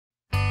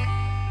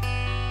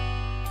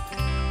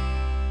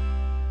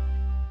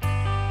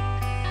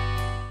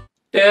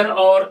There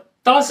are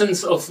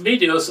dozens of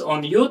videos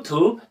on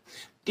YouTube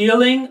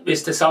dealing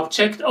with the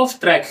subject of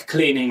track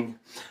cleaning,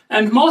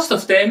 and most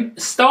of them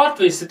start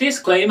with a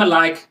disclaimer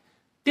like,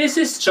 "This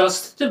is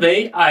just the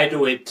way I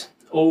do it,"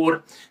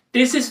 or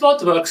 "This is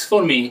what works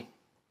for me."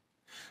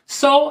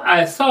 So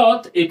I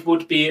thought it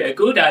would be a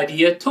good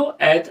idea to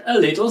add a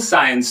little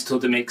science to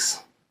the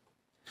mix.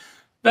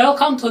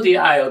 Welcome to the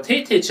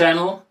IoTT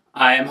channel.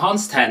 I am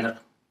Hans Tanner.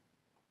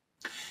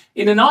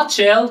 In a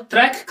nutshell,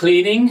 track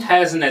cleaning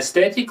has an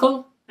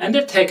aesthetical and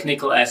a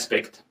technical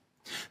aspect.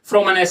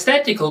 From an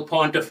aesthetical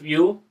point of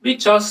view, we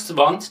just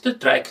want the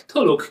track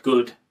to look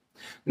good.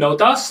 No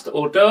dust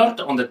or dirt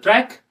on the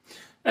track,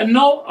 and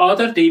no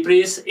other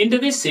debris in the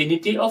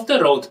vicinity of the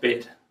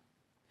roadbed.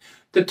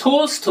 The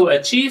tools to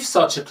achieve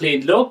such a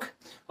clean look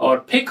are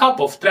pickup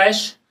of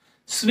trash,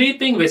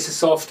 sweeping with a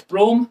soft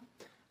broom,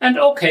 and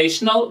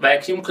occasional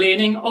vacuum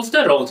cleaning of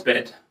the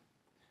roadbed.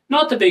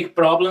 Not a big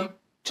problem,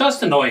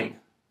 just annoying.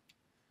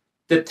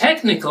 The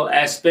technical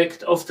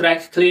aspect of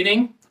track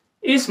cleaning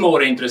is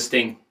more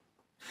interesting.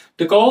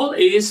 The goal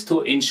is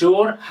to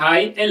ensure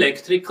high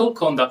electrical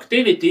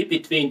conductivity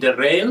between the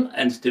rail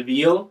and the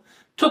wheel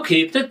to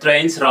keep the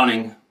trains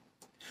running.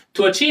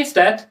 To achieve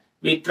that,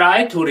 we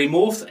try to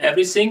remove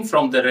everything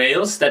from the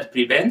rails that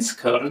prevents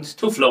current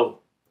to flow.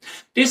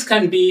 This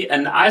can be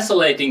an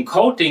isolating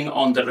coating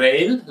on the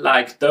rail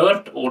like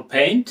dirt or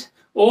paint,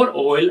 or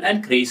oil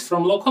and grease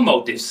from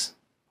locomotives.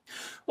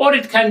 Or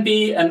it can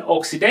be an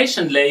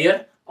oxidation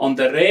layer on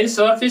the rail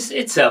surface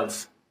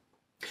itself.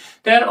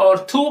 There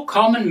are two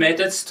common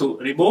methods to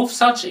remove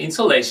such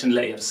insulation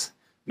layers: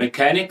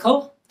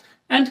 mechanical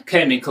and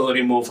chemical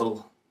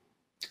removal.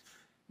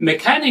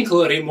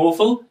 Mechanical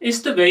removal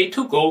is the way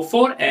to go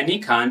for any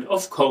kind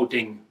of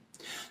coating.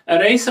 A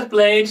razor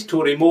blade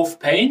to remove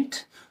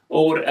paint,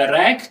 or a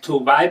rag to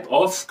wipe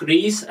off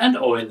grease and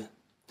oil.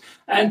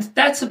 And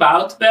that's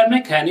about where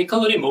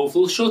mechanical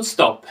removal should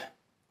stop.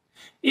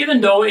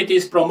 Even though it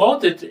is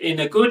promoted in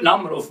a good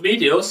number of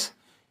videos,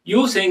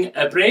 using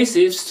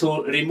abrasives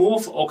to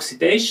remove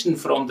oxidation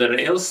from the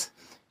rails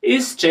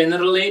is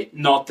generally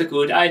not a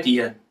good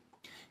idea.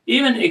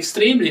 Even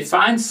extremely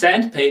fine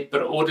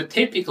sandpaper or the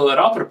typical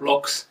rubber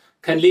blocks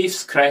can leave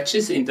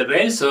scratches in the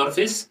rail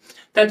surface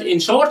that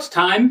in short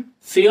time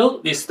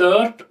fill with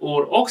dirt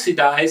or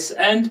oxidize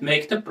and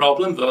make the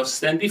problem worse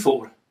than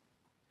before.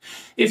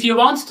 If you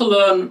want to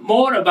learn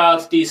more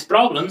about these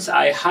problems,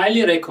 I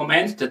highly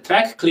recommend the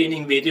track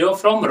cleaning video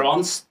from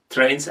Ron's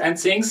Trains and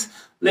Things,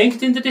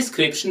 linked in the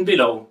description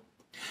below.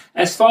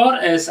 As far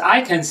as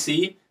I can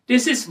see,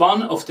 this is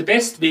one of the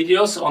best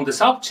videos on the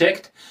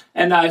subject,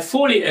 and I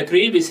fully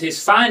agree with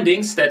his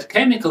findings that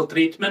chemical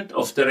treatment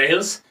of the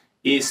rails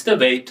is the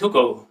way to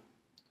go.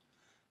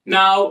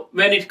 Now,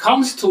 when it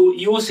comes to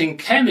using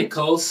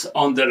chemicals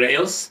on the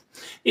rails,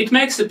 it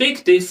makes a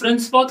big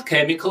difference what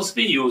chemicals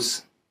we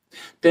use.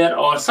 There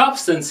are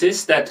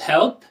substances that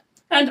help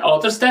and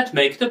others that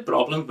make the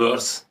problem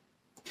worse.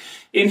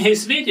 In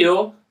his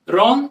video,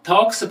 Ron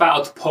talks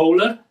about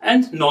polar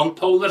and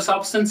non-polar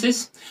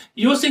substances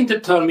using the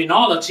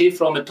terminology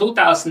from a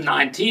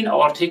 2019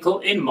 article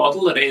in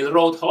Model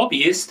Railroad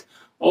Hobbyist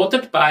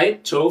authored by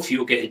Joe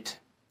Fugate.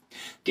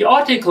 The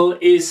article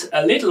is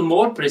a little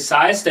more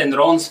precise than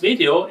Ron's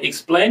video,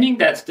 explaining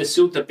that the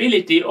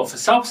suitability of a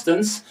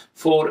substance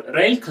for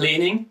rail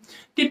cleaning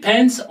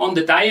depends on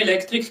the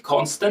dielectric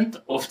constant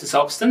of the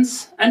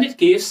substance, and it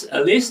gives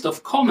a list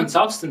of common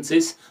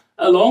substances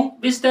along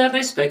with their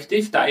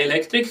respective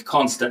dielectric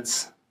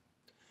constants.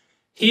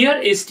 Here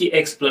is the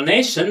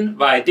explanation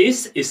why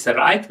this is the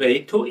right way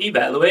to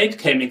evaluate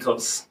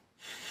chemicals.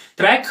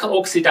 Track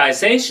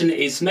oxidization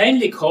is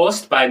mainly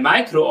caused by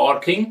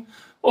microarcing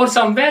or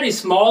some very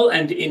small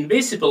and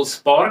invisible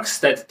sparks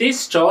that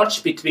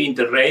discharge between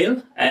the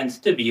rail and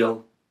the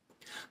wheel.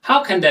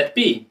 How can that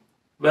be?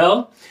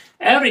 Well,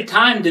 every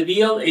time the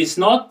wheel is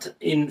not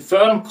in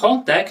firm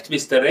contact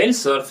with the rail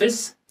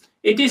surface,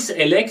 it is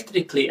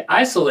electrically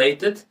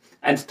isolated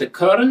and the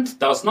current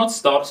does not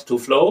start to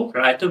flow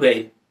right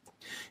away.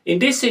 In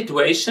this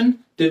situation,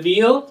 the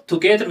wheel,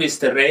 together with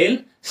the rail,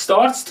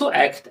 starts to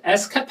act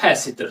as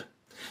capacitor.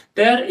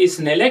 There is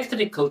an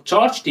electrical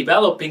charge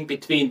developing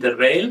between the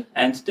rail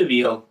and the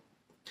wheel.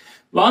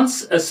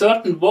 Once a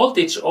certain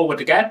voltage over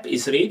the gap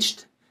is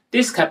reached,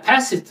 this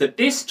capacitor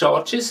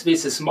discharges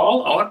with a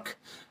small arc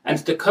and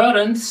the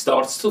current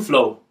starts to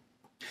flow.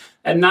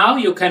 And now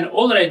you can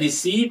already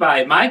see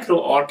why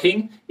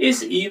microarcing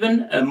is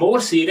even a more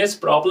serious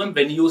problem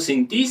when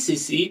using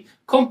DCC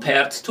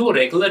compared to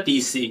regular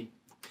DC.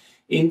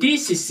 In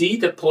DCC,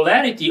 the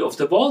polarity of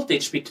the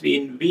voltage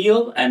between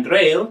wheel and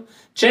rail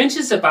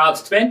changes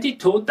about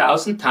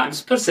 22,000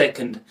 times per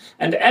second,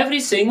 and every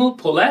single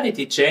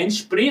polarity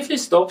change briefly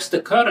stops the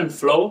current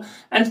flow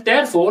and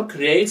therefore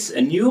creates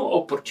a new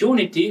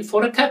opportunity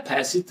for a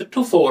capacitor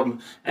to form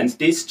and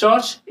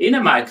discharge in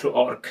a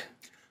microarc.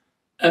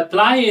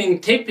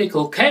 Applying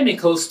typical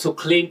chemicals to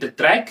clean the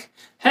track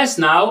has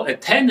now a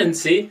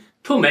tendency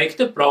to make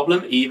the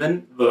problem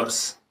even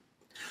worse.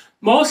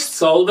 Most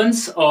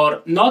solvents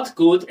are not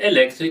good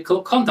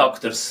electrical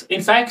conductors.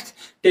 In fact,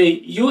 they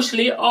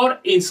usually are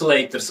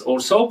insulators or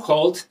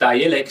so-called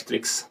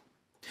dielectrics,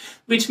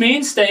 which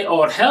means they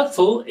are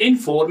helpful in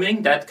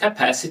forming that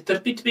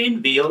capacitor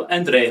between wheel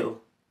and rail.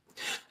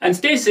 And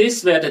this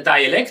is where the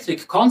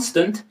dielectric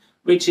constant,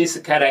 which is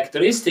a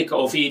characteristic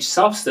of each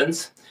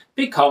substance,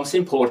 becomes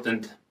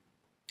important.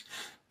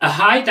 A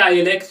high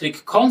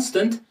dielectric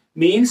constant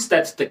means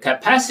that the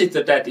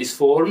capacitor that is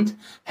formed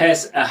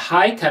has a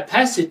high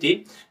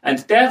capacity and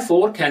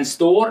therefore can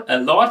store a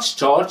large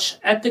charge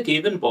at the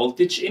given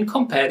voltage in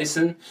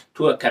comparison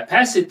to a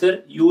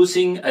capacitor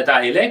using a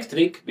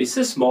dielectric with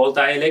a small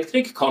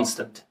dielectric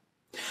constant.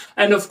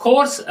 And of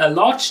course, a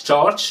large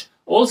charge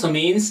also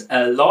means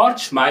a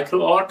large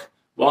microarc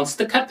once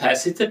the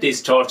capacitor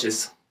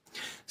discharges.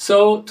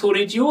 So to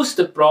reduce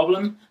the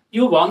problem,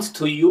 you want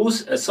to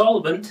use a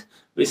solvent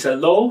with a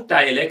low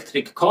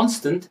dielectric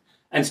constant,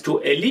 and to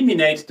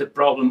eliminate the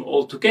problem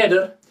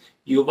altogether,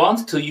 you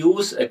want to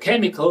use a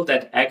chemical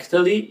that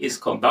actually is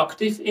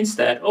conductive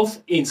instead of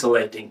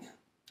insulating.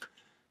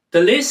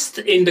 The list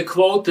in the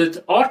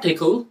quoted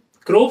article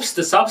groups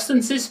the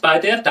substances by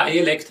their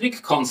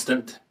dielectric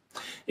constant.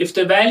 If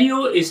the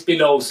value is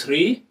below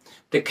 3,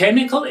 the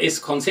chemical is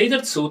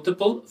considered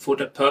suitable for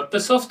the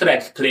purpose of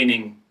track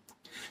cleaning.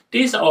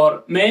 These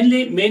are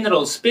mainly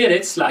mineral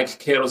spirits like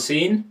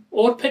kerosene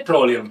or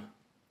petroleum.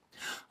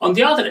 On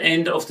the other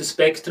end of the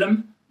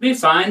spectrum, we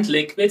find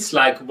liquids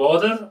like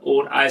water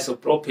or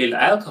isopropyl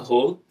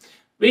alcohol,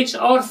 which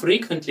are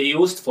frequently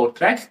used for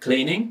track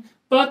cleaning,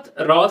 but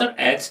rather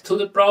add to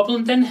the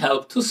problem than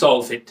help to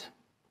solve it.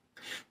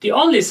 The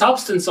only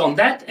substance on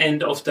that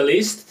end of the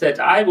list that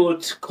I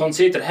would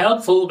consider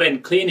helpful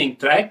when cleaning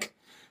track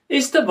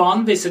is the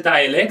one with a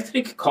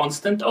dielectric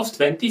constant of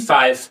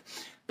 25,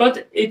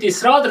 but it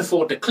is rather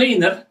for the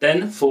cleaner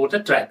than for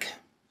the track.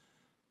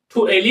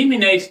 To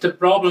eliminate the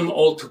problem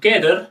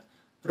altogether,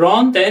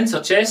 Ron then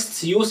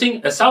suggests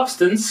using a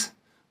substance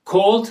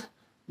called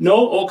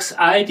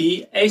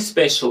NOx-ID A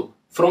special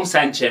from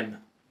Sanchem.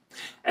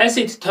 As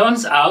it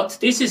turns out,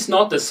 this is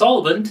not a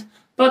solvent,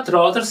 but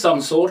rather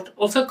some sort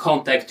of a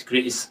contact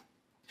grease.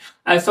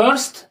 I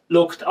first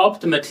looked up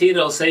the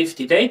material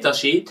safety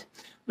datasheet,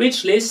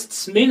 which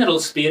lists mineral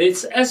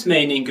spirits as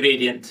main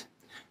ingredient.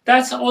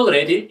 That's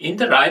already in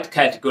the right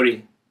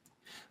category.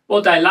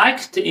 What I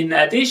liked in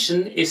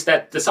addition is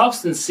that the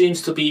substance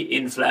seems to be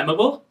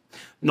inflammable,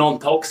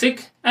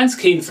 non-toxic and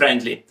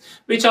skin-friendly,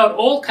 which are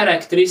all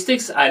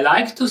characteristics I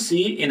like to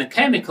see in a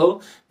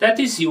chemical that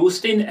is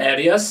used in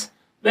areas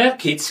where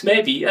kids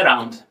may be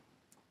around.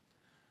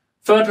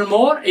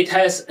 Furthermore, it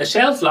has a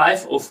shelf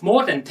life of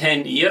more than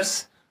 10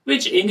 years,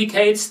 which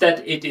indicates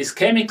that it is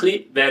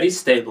chemically very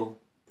stable.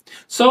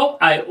 So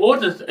I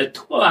ordered a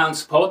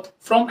 2-ounce pot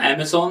from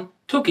Amazon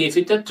to give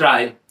it a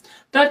try.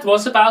 That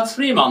was about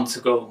 3 months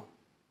ago.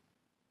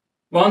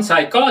 Once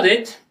I got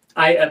it,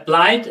 I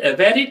applied a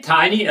very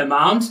tiny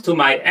amount to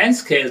my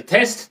N-scale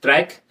test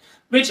track,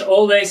 which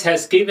always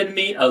has given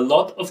me a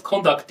lot of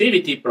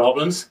conductivity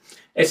problems,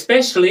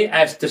 especially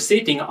after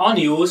sitting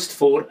unused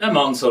for a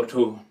month or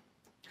two.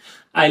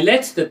 I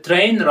let the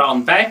train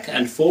run back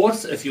and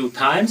forth a few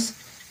times,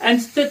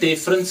 and the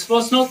difference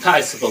was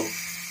noticeable.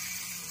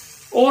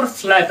 Or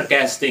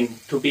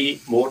flabbergasting, to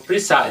be more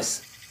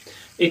precise.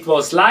 It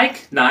was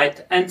like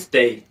night and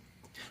day.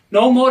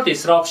 No more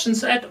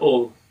disruptions at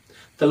all.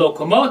 The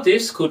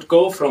locomotives could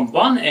go from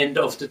one end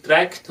of the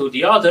track to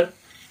the other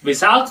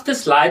without the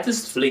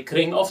slightest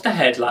flickering of the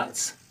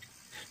headlights.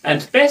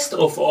 And best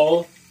of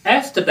all,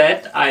 after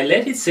that I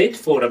let it sit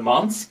for a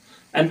month,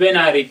 and when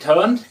I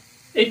returned,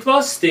 it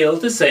was still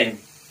the same.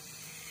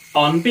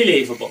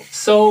 Unbelievable.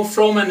 So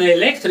from an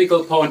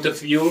electrical point of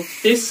view,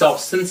 this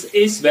substance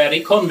is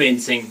very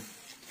convincing.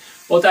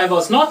 What I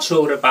was not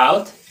sure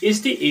about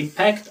is the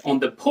impact on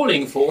the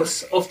pulling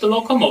force of the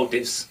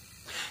locomotives.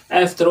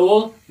 After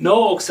all,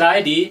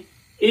 NOx-ID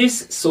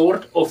is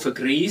sort of a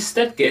grease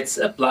that gets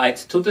applied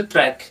to the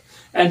track,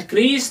 and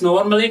grease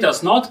normally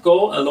does not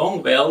go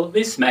along well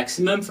with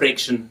maximum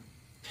friction.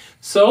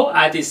 So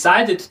I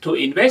decided to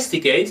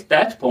investigate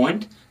that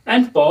point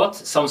and bought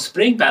some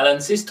spring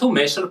balances to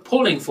measure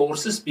pulling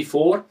forces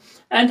before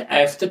and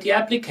after the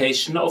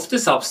application of the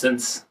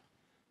substance.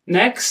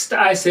 Next,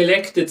 I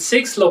selected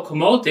 6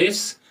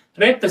 locomotives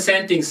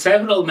representing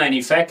several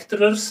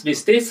manufacturers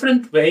with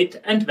different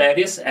weight and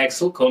various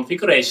axle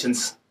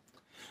configurations.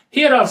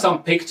 Here are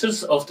some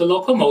pictures of the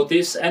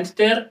locomotives and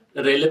their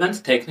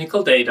relevant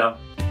technical data.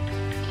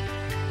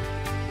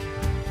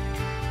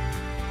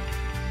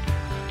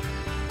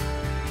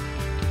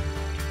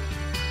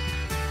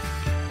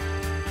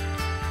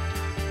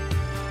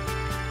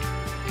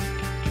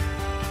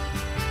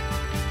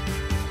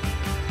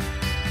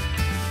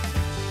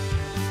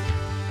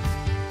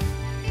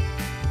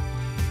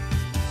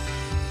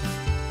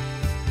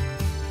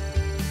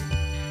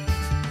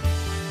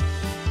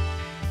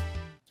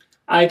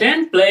 I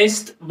then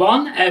placed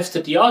one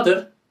after the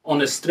other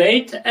on a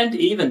straight and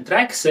even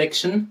track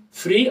section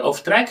free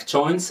of track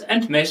joints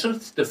and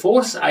measured the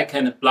force I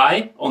can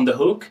apply on the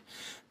hook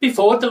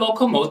before the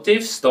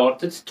locomotive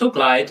started to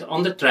glide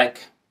on the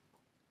track.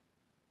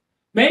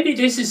 Maybe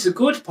this is a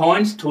good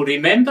point to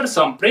remember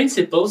some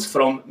principles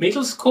from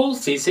middle school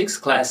physics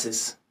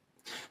classes.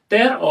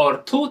 There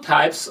are two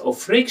types of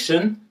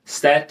friction,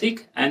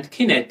 static and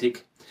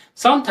kinetic,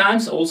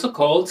 sometimes also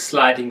called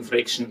sliding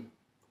friction.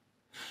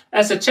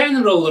 As a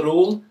general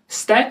rule,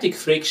 static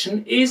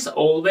friction is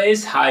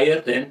always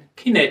higher than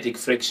kinetic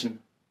friction.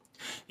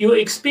 You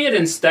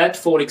experience that,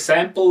 for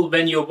example,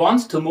 when you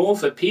want to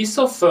move a piece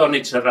of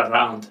furniture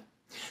around.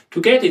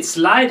 To get it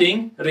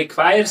sliding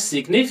requires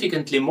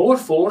significantly more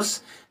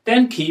force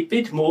than keep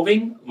it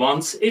moving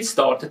once it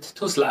started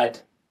to slide.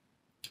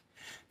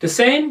 The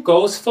same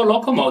goes for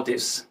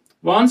locomotives.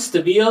 Once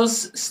the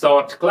wheels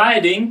start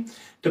gliding,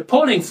 the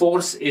pulling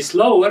force is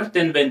lower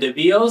than when the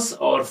wheels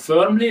are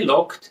firmly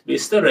locked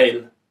with the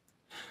rail.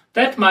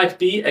 That might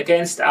be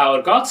against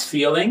our guts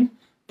feeling,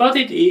 but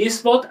it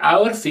is what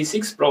our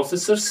physics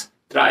professors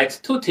tried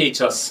to teach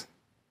us.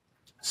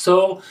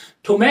 So,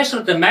 to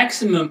measure the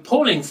maximum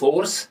pulling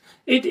force,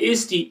 it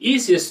is the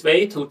easiest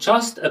way to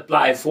just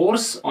apply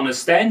force on a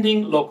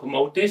standing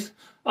locomotive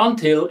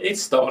until it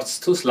starts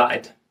to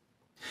slide.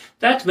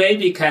 That way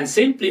we can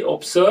simply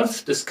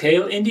observe the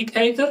scale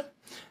indicator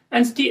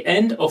and the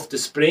end of the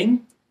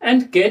spring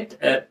and get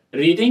a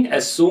reading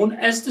as soon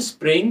as the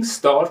spring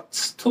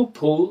starts to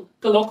pull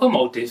the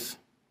locomotive.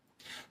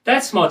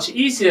 That's much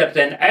easier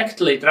than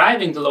actually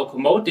driving the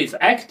locomotive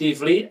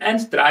actively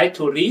and try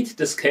to read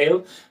the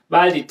scale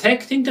while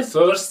detecting the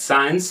first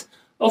signs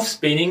of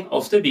spinning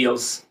of the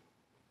wheels.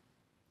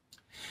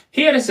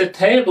 Here is a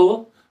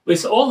table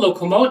with all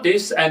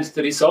locomotives and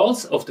the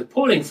results of the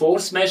pulling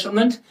force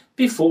measurement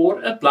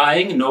before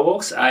applying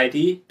NOAX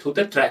ID to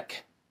the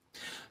track.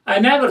 I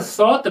never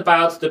thought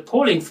about the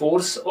pulling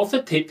force of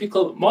a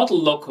typical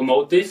model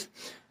locomotive,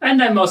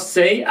 and I must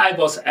say I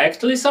was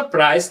actually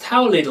surprised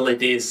how little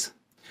it is.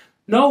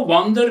 No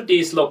wonder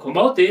these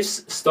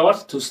locomotives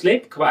start to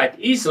slip quite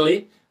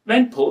easily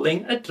when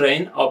pulling a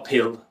train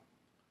uphill.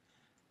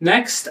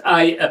 Next,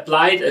 I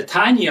applied a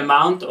tiny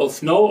amount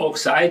of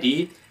NOAX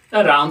ID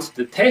around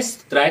the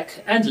test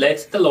track and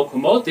let the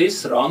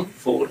locomotives run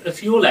for a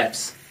few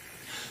laps.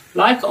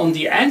 Like on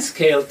the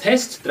N-scale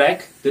test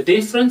track, the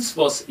difference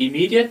was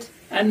immediate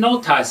and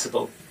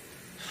noticeable.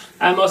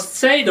 I must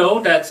say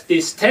though that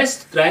this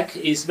test track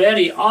is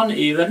very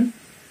uneven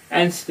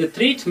and the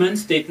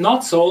treatment did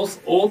not solve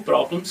all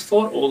problems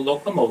for all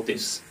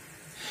locomotives.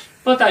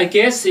 But I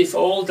guess if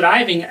all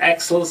driving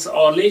axles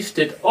are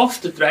lifted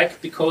off the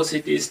track because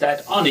it is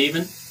that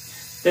uneven,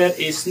 there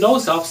is no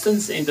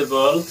substance in the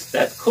world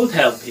that could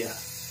help here.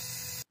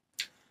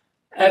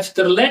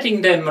 After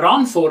letting them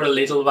run for a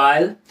little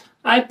while,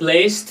 I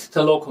placed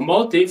the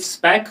locomotives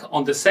back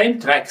on the same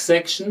track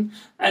section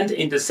and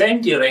in the same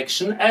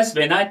direction as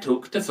when I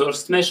took the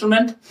first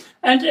measurement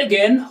and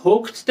again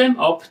hooked them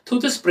up to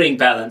the spring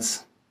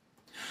balance.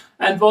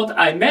 And what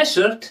I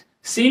measured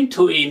seemed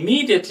to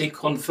immediately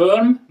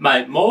confirm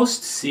my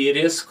most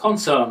serious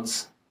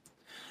concerns.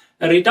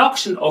 A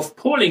reduction of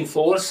pulling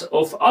force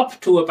of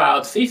up to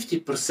about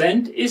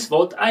 50% is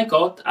what I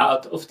got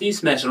out of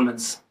these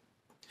measurements.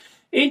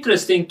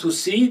 Interesting to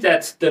see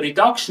that the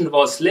reduction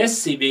was less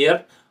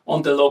severe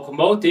on the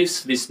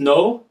locomotives with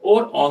no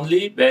or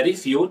only very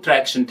few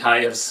traction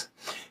tires.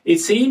 It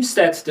seems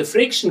that the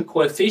friction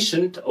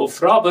coefficient of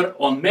rubber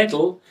on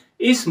metal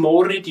is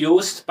more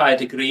reduced by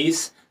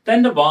degrees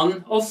than the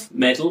one of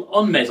metal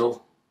on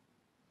metal.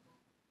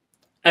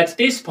 At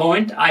this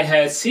point I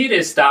had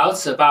serious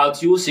doubts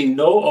about using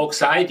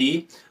NOAX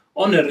ID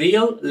on a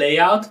real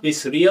layout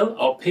with real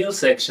uphill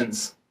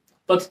sections.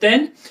 But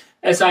then,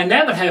 as I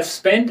never have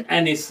spent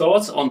any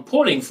thoughts on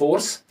pulling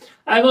force,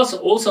 I was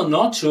also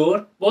not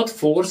sure what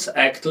force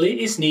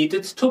actually is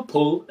needed to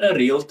pull a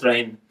real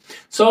train.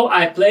 So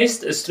I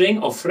placed a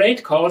string of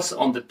freight cars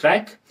on the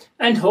track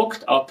and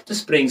hooked up the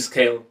spring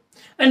scale.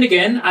 And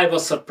again I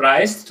was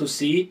surprised to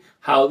see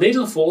how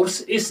little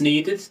force is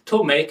needed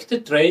to make the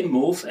train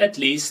move, at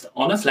least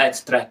on a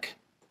flat track.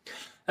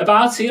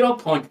 About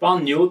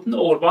 0.1 Newton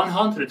or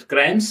 100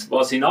 grams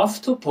was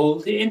enough to pull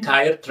the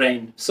entire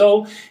train.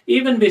 So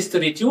even with the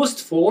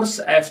reduced force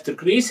after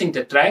greasing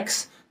the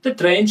tracks, the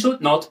train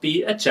should not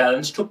be a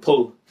challenge to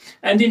pull.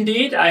 And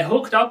indeed I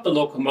hooked up a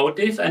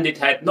locomotive and it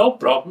had no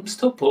problems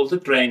to pull the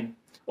train.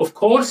 Of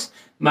course,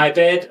 my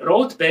bad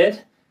road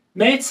bed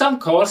made some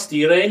cars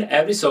derail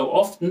every so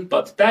often,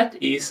 but that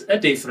is a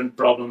different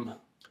problem.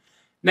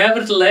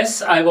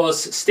 Nevertheless, I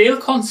was still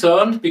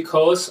concerned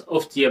because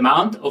of the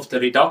amount of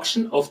the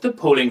reduction of the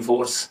pulling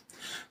force.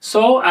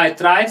 So I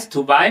tried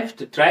to wipe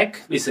the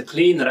track with a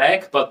clean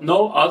rag but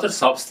no other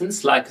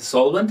substance like a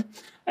solvent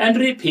and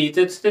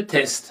repeated the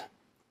test.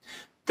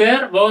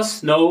 There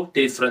was no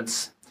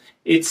difference.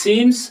 It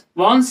seems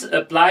once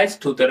applied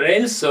to the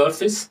rail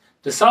surface,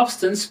 the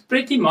substance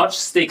pretty much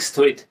sticks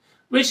to it,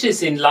 which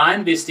is in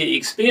line with the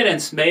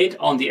experience made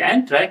on the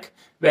N track,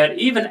 where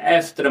even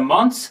after a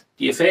month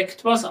the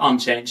effect was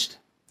unchanged.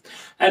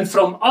 And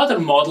from other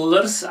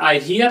modelers I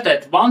hear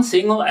that one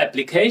single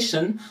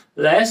application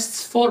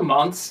lasts for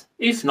months,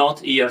 if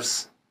not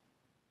years.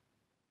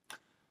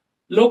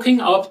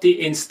 Looking up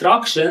the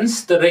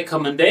instructions, the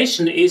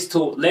recommendation is to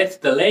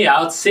let the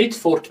layout sit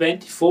for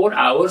 24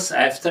 hours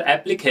after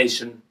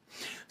application.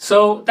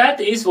 So that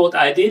is what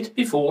I did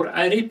before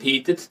I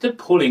repeated the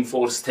pulling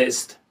force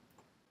test.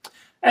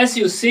 As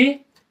you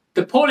see,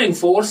 the pulling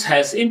force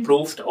has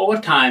improved over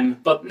time,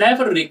 but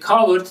never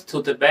recovered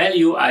to the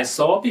value I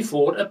saw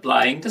before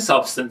applying the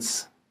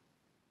substance.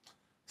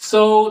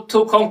 So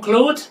to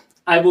conclude,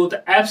 I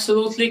would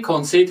absolutely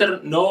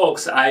consider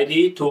NOx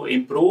ID to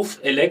improve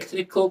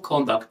electrical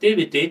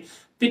conductivity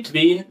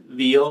between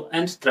wheel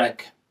and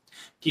track.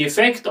 The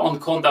effect on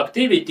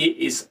conductivity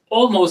is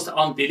almost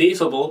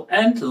unbelievable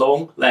and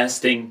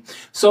long-lasting.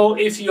 So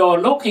if you are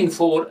looking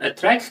for a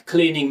track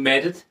cleaning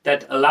method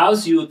that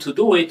allows you to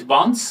do it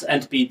once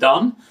and be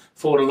done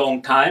for a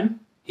long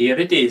time, here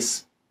it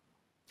is.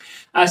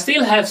 I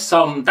still have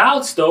some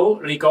doubts though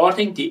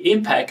regarding the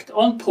impact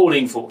on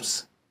pulling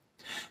force.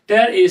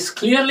 There is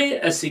clearly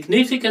a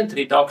significant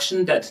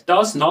reduction that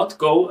does not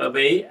go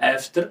away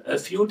after a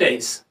few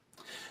days.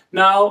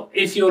 Now,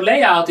 if your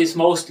layout is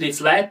mostly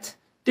flat,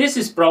 this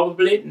is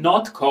probably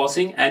not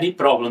causing any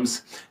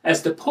problems,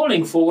 as the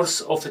pulling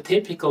force of a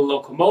typical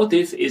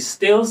locomotive is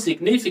still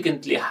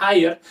significantly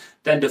higher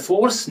than the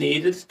force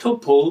needed to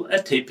pull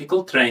a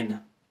typical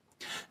train.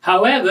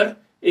 However,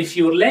 if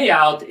your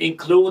layout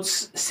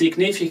includes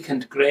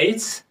significant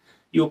grades,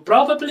 you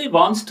probably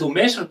want to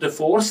measure the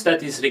force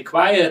that is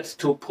required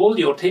to pull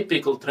your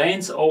typical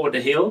trains over the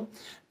hill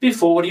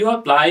before you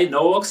apply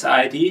NOx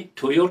ID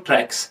to your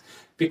tracks,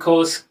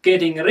 because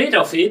getting rid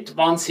of it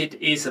once it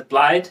is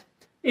applied,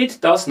 it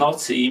does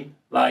not seem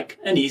like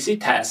an easy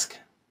task.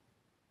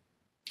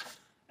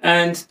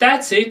 And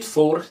that's it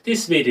for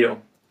this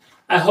video.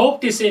 I hope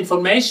this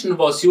information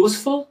was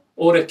useful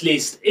or at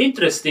least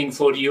interesting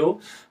for you,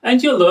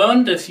 and you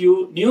learned a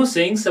few new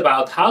things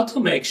about how to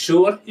make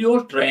sure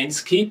your trains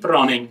keep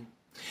running.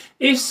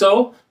 If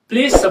so,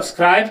 please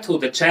subscribe to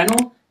the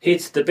channel,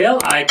 hit the bell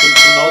icon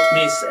to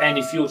not miss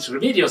any future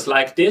videos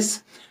like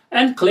this,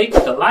 and click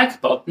the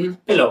like button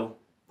below.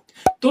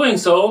 Doing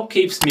so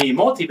keeps me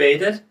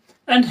motivated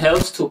and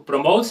helps to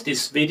promote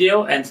this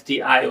video and the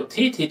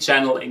IoTT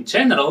channel in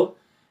general,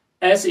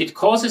 as it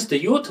causes the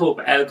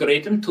YouTube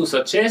algorithm to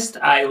suggest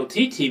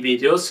IoTT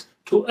videos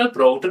to a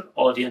broader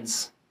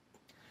audience.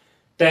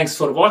 Thanks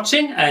for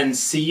watching and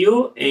see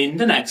you in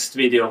the next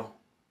video.